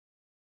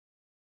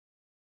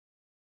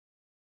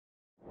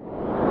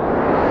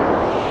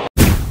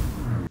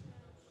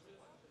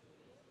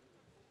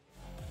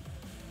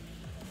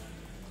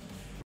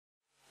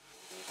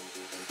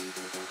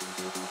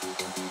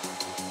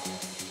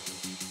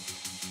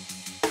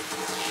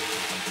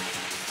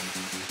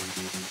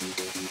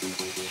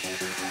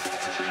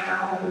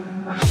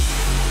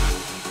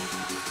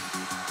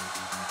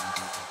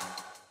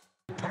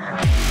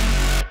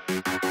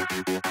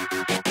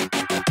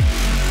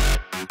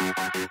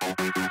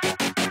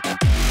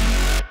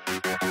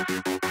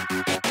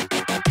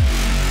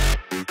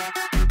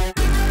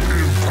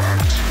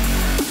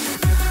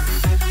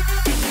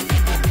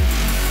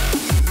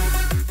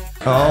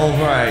All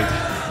right,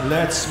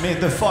 let's meet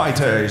the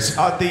fighters.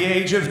 At the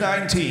age of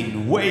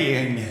 19,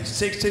 weighing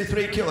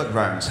 63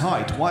 kilograms,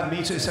 height 1.75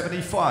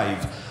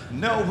 meters,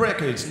 no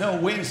records, no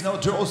wins, no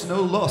draws,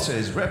 no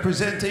losses,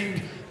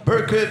 representing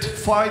Berkut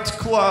Fight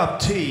Club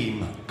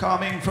team,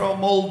 coming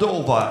from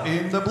Moldova.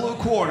 In the blue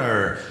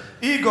corner,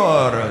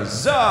 Igor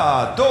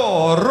Zadorojneac.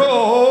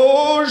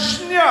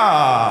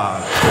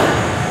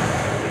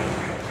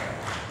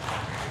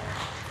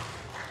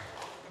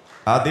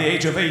 At the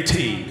age of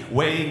 18,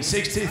 weighing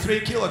 63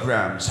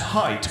 kilograms,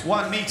 height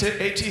 1.83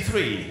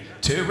 meters,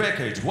 2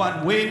 records,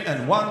 1 win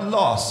and 1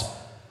 loss.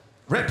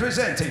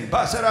 Representing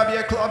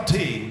Basarabia club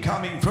team,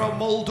 coming from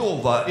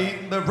Moldova.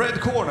 In the red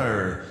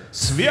corner,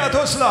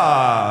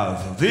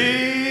 Sveatoslav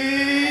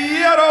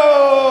Vieru.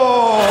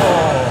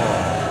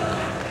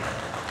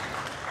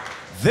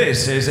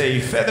 This is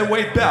a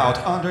featherweight bout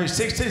under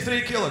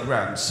 63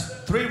 kilograms.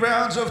 3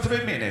 rounds of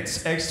 3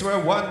 minutes, extra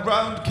 1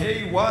 round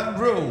K-1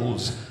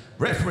 rules.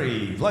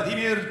 Referee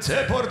Vladimir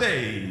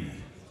Tepordei.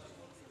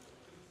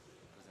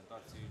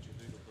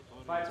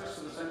 Fighters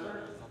to the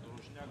center.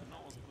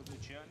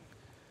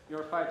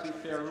 You're fighting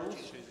fair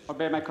rules.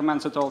 Obey my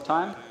commands at all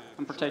time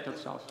and protect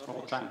yourself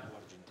all the time.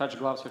 Touch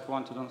gloves if you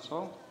want to do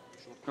so.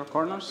 Your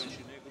corners.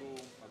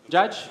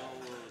 Judge.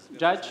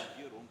 Judge.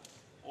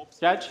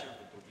 Judge.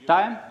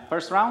 Time.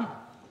 First round.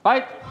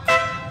 Fight.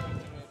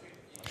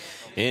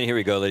 And here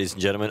we go, ladies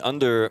and gentlemen,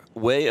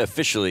 underway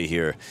officially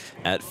here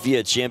at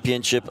FEA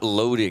Championship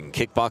loading.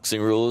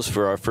 Kickboxing rules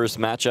for our first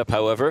matchup,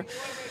 however.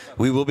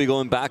 We will be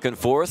going back and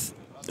forth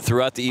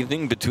throughout the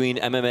evening between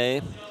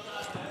MMA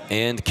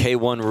and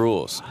K-1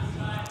 rules.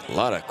 A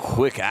lot of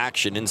quick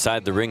action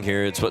inside the ring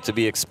here. It's what to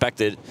be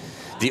expected.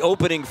 The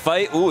opening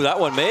fight, ooh, that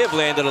one may have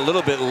landed a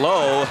little bit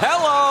low.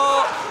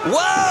 Hello!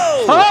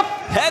 Whoa! Up!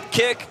 Head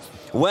kick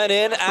went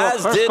in,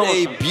 as did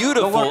a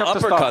beautiful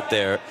uppercut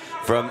there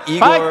from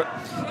Igor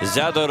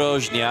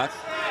Zadorojneac.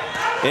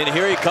 And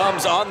here he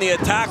comes on the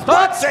attack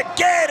once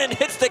again and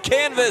hits the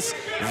canvas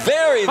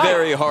very,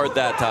 very hard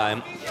that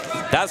time.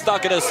 That's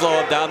not going to slow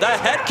him down. That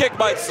head kick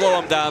might slow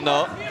him down,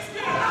 though.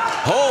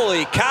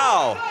 Holy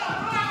cow.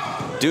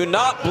 Do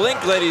not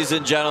blink, ladies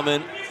and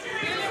gentlemen.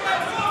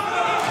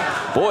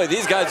 Boy,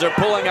 these guys are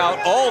pulling out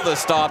all the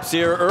stops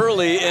here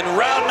early in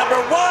round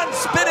number 1.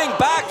 Spinning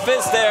back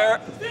fist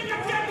there.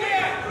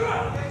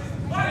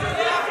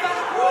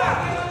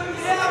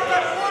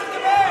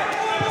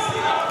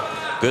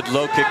 Good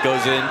low kick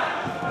goes in.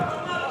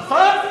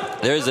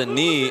 There's a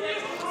knee.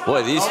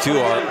 Boy, these two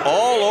are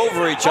all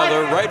over each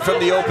other right from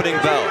the opening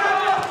bell.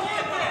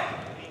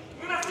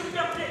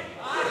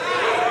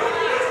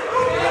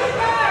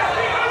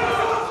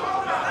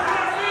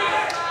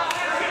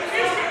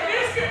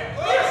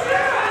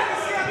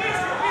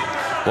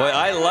 Boy,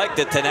 I like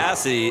the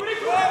tenacity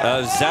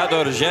of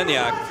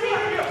Zadorojneac.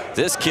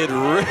 This kid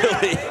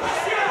really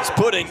is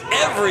putting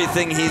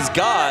everything he's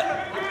got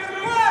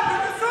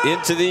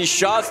into these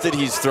shots that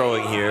he's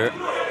throwing here.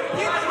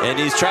 And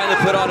he's trying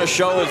to put on a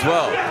show as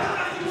well.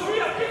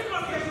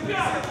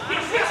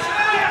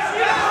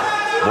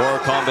 More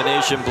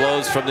combination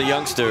blows from the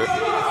youngster. Whoa,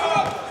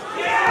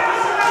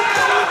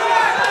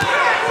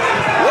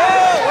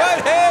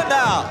 right hand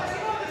now.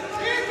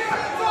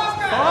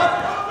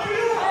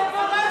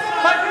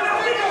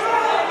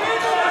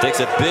 Takes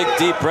a big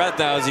deep breath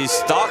now as he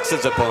stalks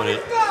his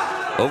opponent.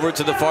 Over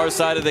to the far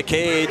side of the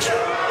cage.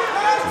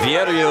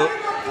 Vieru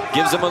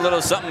gives him a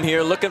little something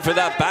here, looking for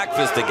that back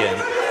fist again.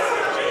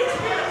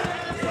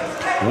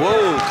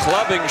 Whoa,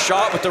 clubbing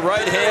shot with the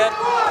right hand.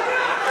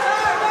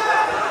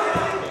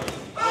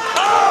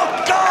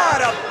 Oh,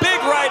 God, a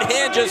big right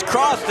hand just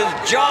crossed his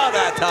jaw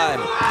that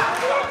time.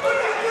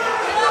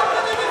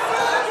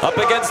 Up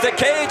against the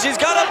cage, he's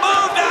got to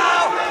move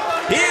now.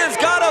 He has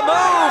got to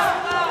move.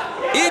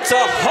 Eats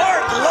a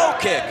hard low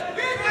kick.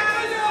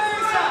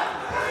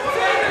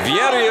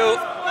 Vieru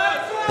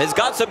has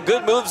got some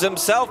good moves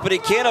himself, but he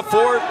can't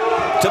afford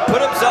to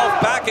put himself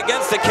back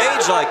against the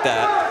cage like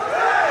that.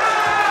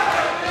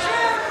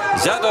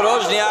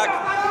 Zadorojneac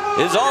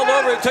is all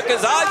over. He took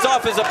his eyes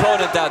off his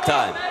opponent that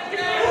time.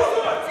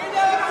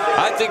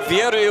 I think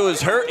Vieru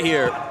is hurt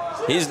here.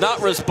 He's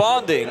not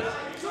responding.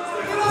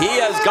 He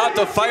has got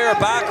to fire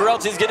back or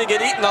else he's going to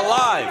get eaten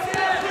alive.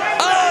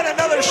 Oh, and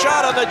another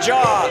shot on the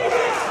jaw.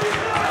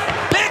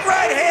 Big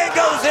right hand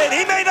goes in.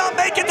 He may not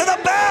make it to the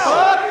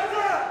bell.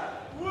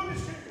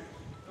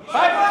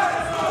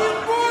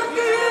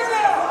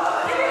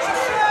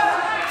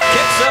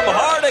 Kicks him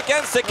hard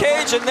against the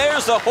cage, and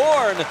there's the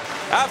horn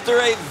after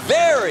a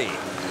very,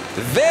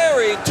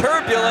 very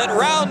turbulent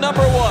round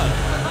number 1.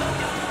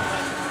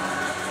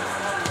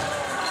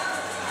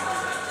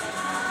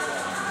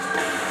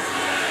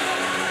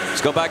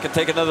 Let's go back and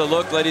take another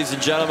look, ladies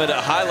and gentlemen,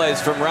 at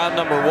highlights from round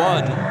number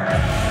 1.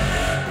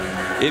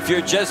 If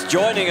you're just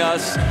joining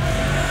us,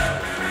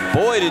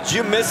 boy, did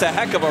you miss a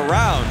heck of a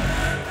round.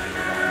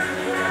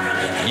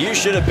 You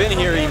should have been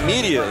here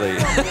immediately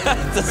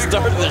at the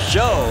start of the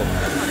show,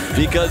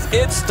 because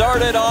it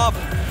started off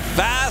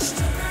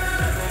fast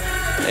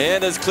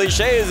and, as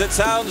cliche as it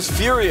sounds,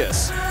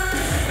 furious.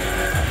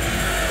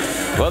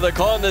 Well, they're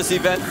calling this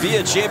event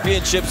FEA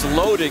Championships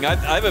Loading. I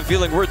have a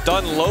feeling we're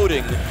done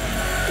loading,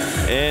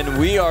 and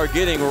we are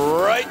getting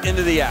right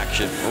into the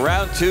action.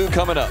 Round 2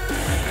 coming up.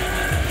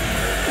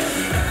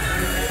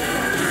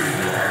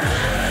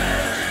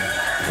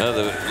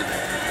 The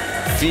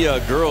FEA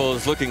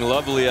girls looking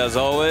lovely as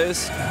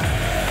always.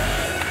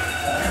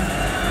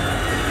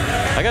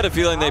 I got a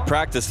feeling they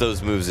practiced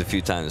those moves a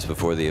few times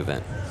before the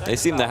event. They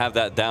seem to have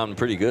that down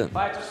pretty good.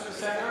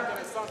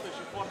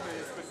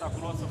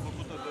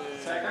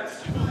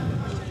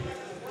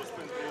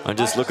 I'm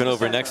just looking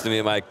over next to me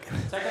at my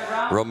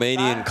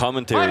Romanian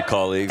commentary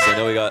colleagues. I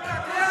know we got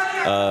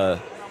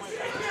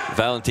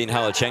Valentin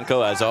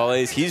Halachenko, as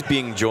always. He's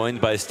being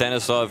joined by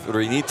Sveatoslav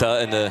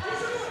Vieru in the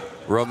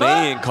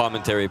Romanian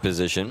commentary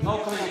position.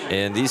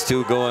 And these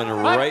two going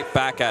right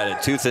back at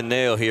it, tooth and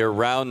nail here.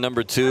 Round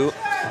number 2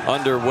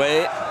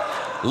 underway.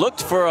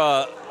 Looked for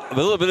a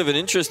little bit of an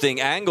interesting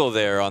angle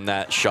there on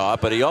that shot,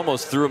 but he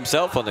almost threw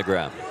himself on the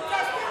ground.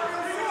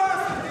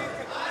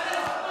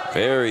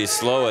 Very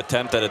slow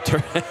attempt at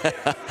a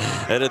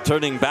at a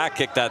turning back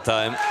kick that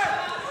time.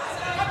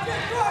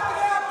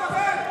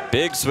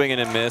 Big swing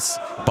and a miss.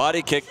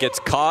 Body kick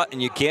gets caught,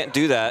 and you can't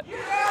do that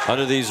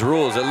under these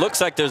rules. It looks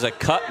like there's a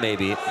cut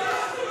maybe,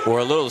 or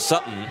a little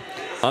something,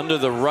 under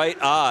the right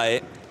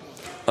eye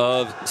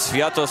of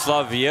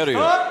Sveatoslav Vieru.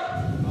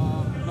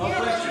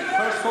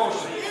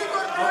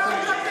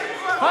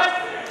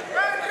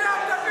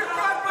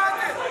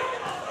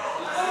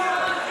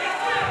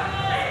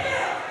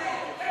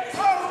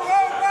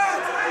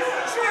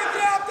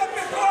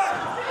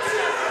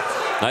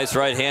 Nice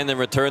right hand in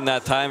return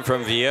that time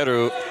from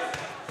Vieru.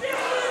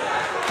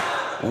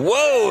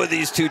 Whoa,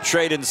 these two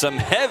trading some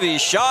heavy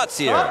shots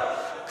here.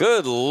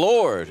 Good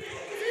Lord.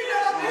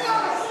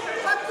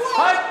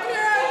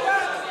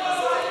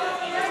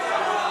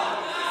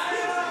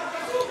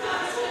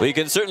 Well, you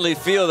can certainly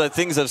feel that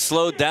things have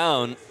slowed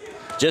down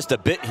just a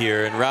bit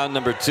here in round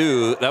number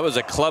 2. That was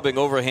a clubbing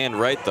overhand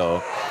right,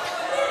 though.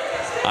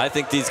 I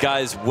think these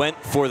guys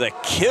went for the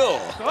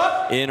kill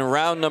in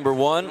round number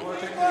 1.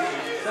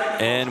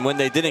 And when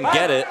they didn't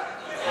get it,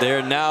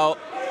 they're now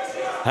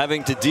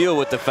having to deal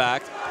with the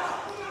fact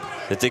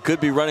that they could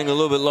be running a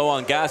little bit low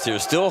on gas here.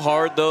 Still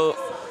hard, though.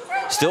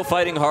 Still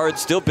fighting hard.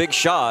 Still big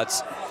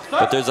shots.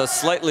 But there's a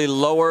slightly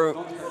lower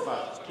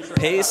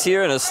pace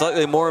here and a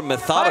slightly more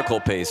methodical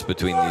pace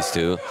between these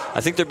two.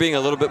 I think they're being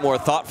a little bit more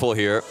thoughtful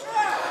here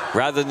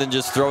rather than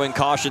just throwing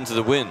caution to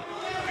the wind.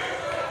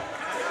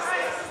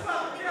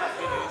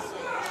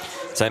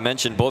 As I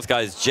mentioned, both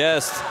guys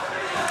just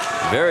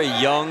very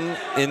young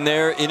in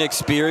there,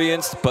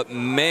 inexperienced, but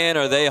man,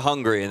 are they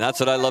hungry, and that's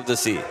what I love to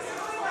see.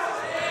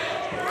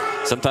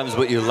 Sometimes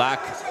what you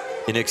lack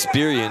in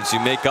experience, you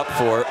make up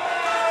for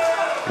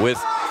with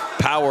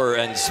power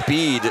and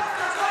speed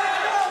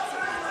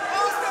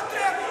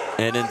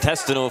and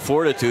intestinal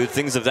fortitude,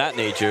 things of that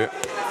nature.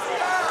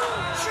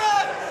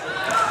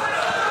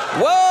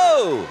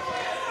 Whoa!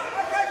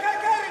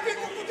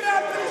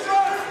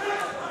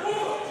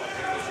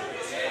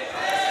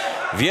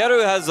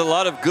 Vieru has a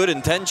lot of good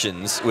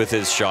intentions with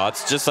his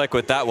shots, just like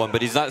with that one,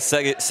 but he's not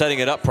setting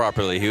it up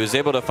properly. He was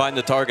able to find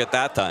the target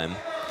that time.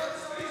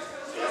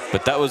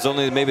 But that was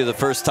only maybe the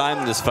first time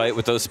in this fight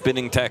with those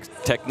spinning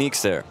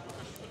techniques there.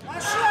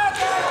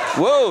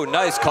 Whoa,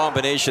 nice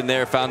combination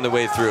there, found the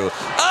way through.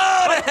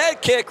 Oh, the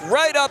head kick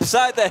right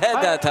upside the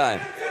head that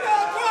time.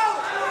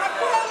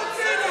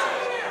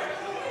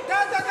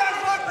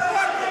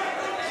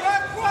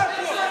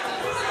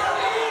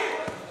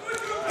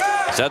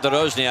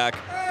 Zadorojneac,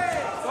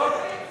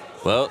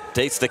 well,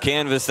 takes the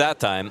canvas that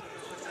time,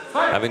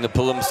 having to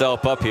pull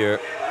himself up here.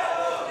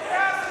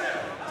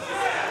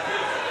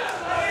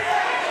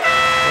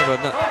 How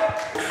about that?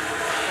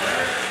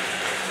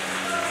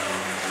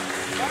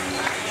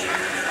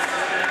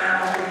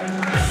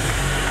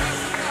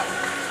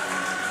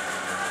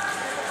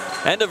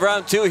 End of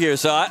round 2 here,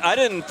 so I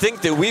didn't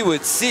think that we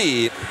would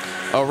see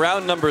a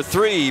round number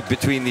 3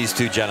 between these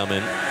two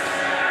gentlemen,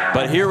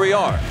 but here we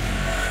are.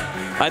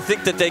 I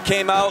think that they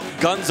came out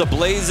guns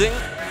a-blazing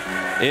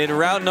in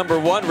round number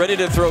 1, ready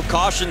to throw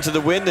caution to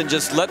the wind and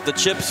just let the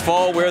chips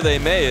fall where they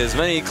may. As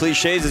many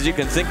cliches as you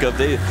can think of,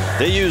 they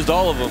used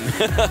all of them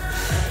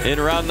in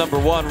round number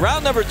 1.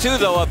 Round number 2,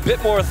 though, a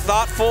bit more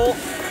thoughtful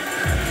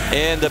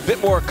and a bit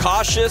more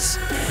cautious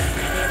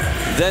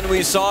than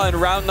we saw in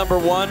round number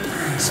 1.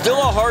 Still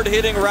a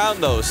hard-hitting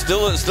round, though.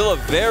 Still a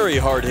very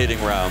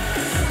hard-hitting round.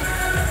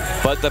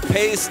 But the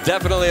pace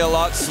definitely a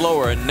lot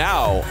slower. And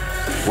now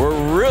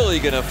we're really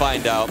going to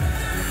find out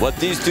what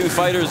these two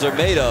fighters are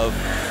made of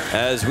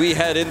as we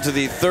head into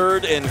the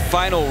 3rd and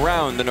final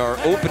round in our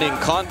opening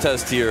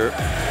contest here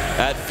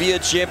at FEA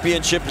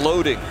Championship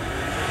loading.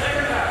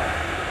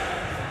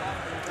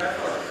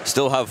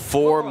 Still have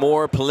 4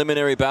 more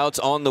preliminary bouts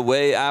on the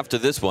way after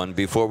this one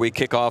before we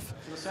kick off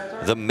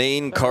the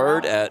main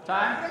card at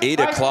 8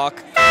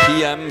 o'clock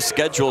p.m.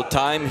 scheduled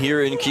time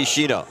here in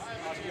Chisinau.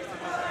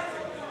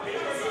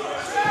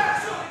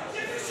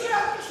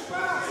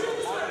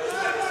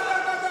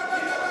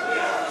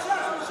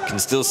 Can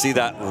still see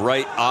that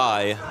right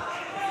eye.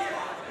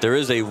 There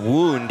is a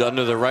wound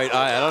under the right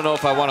eye. I don't know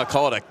if I want to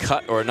call it a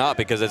cut or not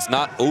because it's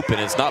not open,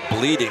 it's not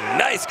bleeding.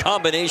 Nice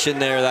combination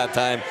there that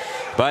time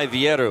by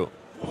Vieru.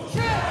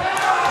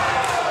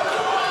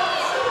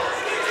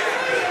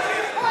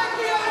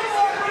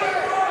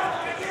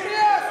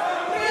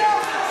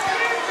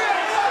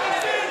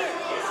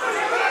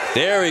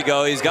 There we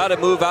go. He's got to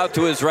move out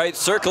to his right,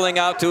 circling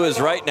out to his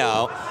right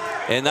now.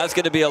 And that's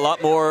going to be a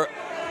lot more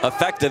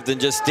effective than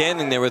just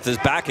standing there with his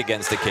back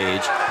against the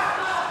cage.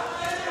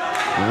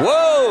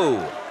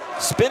 Whoa!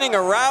 Spinning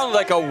around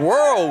like a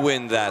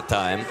whirlwind that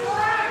time.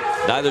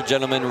 Neither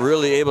gentleman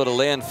really able to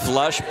land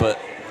flush, but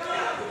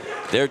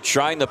they're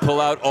trying to pull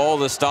out all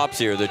the stops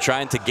here. They're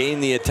trying to gain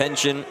the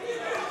attention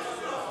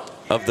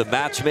of the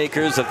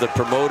matchmakers, of the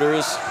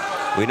promoters.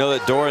 We know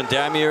that Doran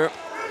Damier,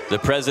 the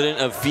president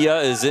of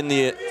FEA, is in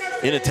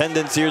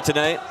attendance here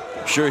tonight.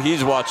 I'm sure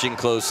he's watching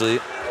closely.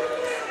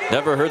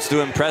 Never hurts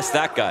to impress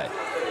that guy.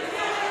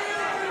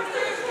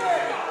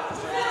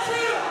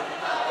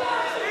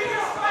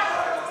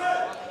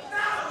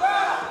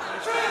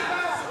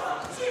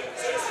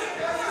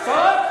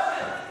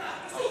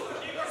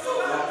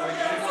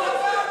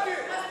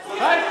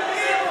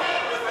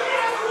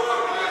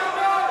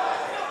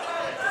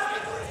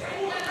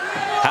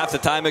 Half the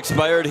time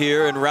expired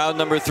here in round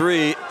number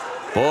 3.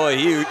 Boy,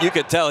 you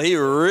could tell he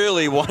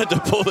really wanted to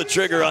pull the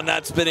trigger on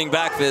that spinning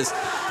back fist,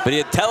 but he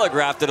had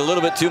telegraphed it a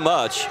little bit too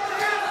much.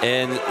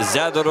 And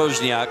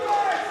Zadorojneac,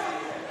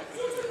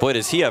 boy,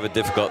 does he have a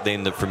difficult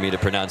name for me to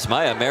pronounce.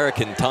 My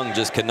American tongue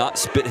just cannot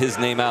spit his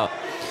name out.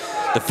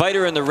 The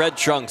fighter in the red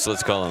trunks,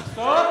 let's call him.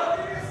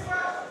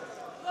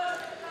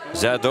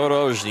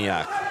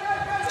 Zadorojneac.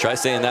 Try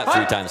saying that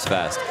 3 times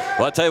fast.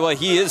 Well, I'll tell you what,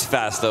 he is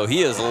fast, though.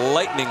 He is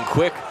lightning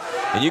quick.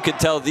 And you can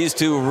tell these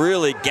two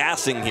really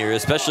gassing here,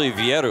 especially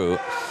Vieru.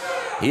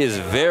 He is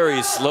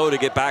very slow to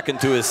get back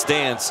into his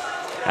stance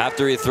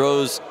after he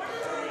throws,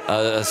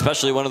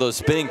 especially one of those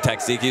spinning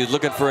techniques. He was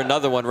looking for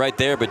another one right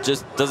there, but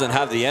just doesn't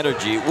have the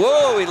energy.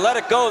 Whoa, he let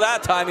it go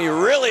that time. He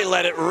really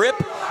let it rip,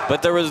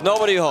 but there was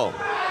nobody home.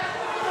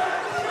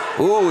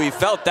 Ooh, he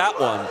felt that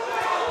one.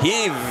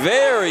 He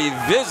very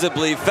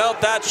visibly felt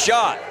that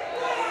shot.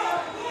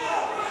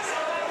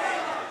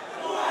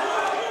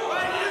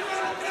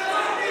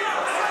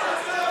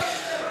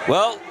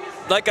 Well,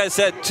 like I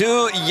said,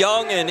 2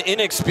 young and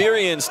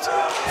inexperienced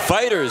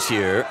fighters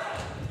here.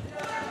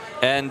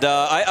 And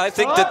I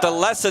think that the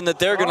lesson that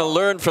they're going to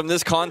learn from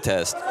this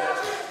contest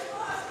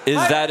is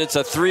that it's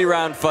a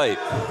 3-round fight.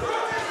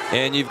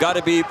 And you've got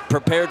to be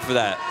prepared for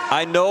that.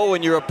 I know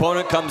when your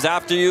opponent comes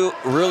after you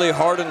really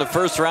hard in the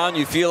first round,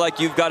 you feel like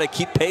you've got to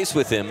keep pace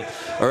with him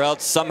or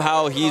else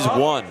somehow he's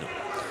won.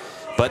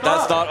 But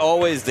that's not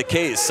always the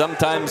case.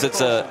 Sometimes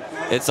it's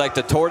like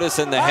the tortoise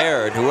and the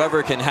hare, and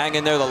whoever can hang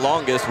in there the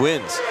longest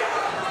wins.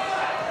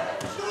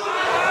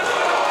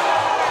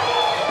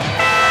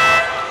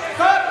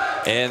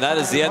 And that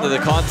is the end of the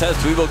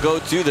contest. We will go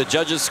to the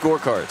judges'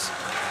 scorecards.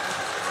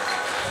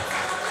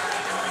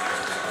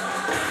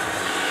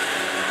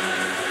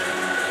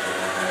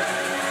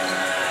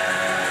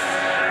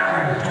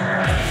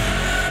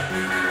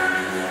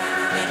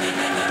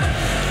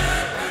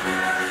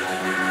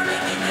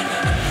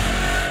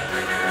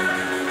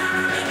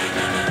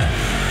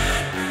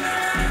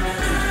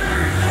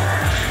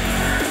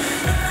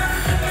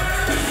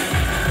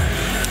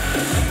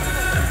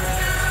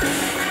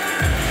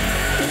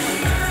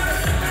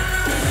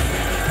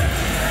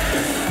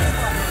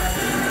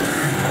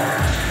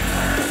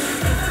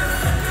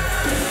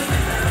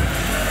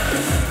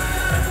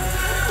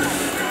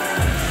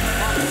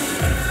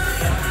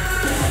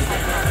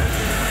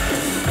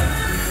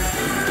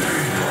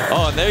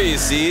 There you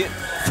see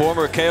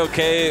former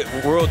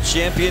KOK world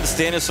champion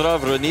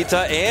Sveatoslav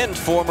Vieru and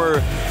former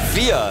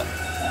FEA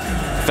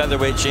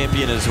featherweight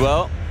champion as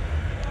well.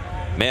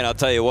 Man, I'll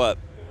tell you what,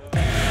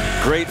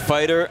 great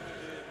fighter.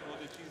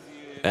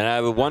 And I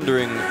was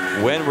wondering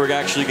when we're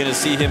actually going to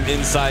see him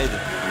inside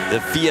the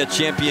FEA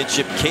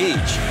championship cage.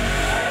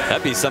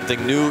 That'd be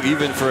something new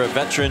even for a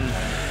veteran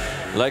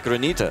like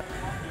Vieru.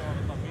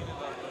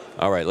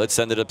 All right, let's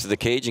send it up to the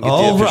cage and get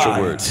the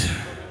official words.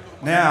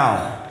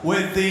 Now,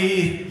 with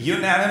the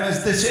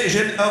unanimous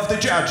decision of the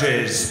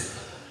judges,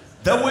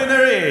 the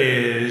winner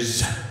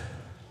is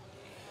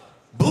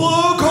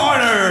blue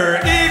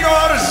corner,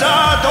 Igor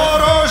Zadorojneac.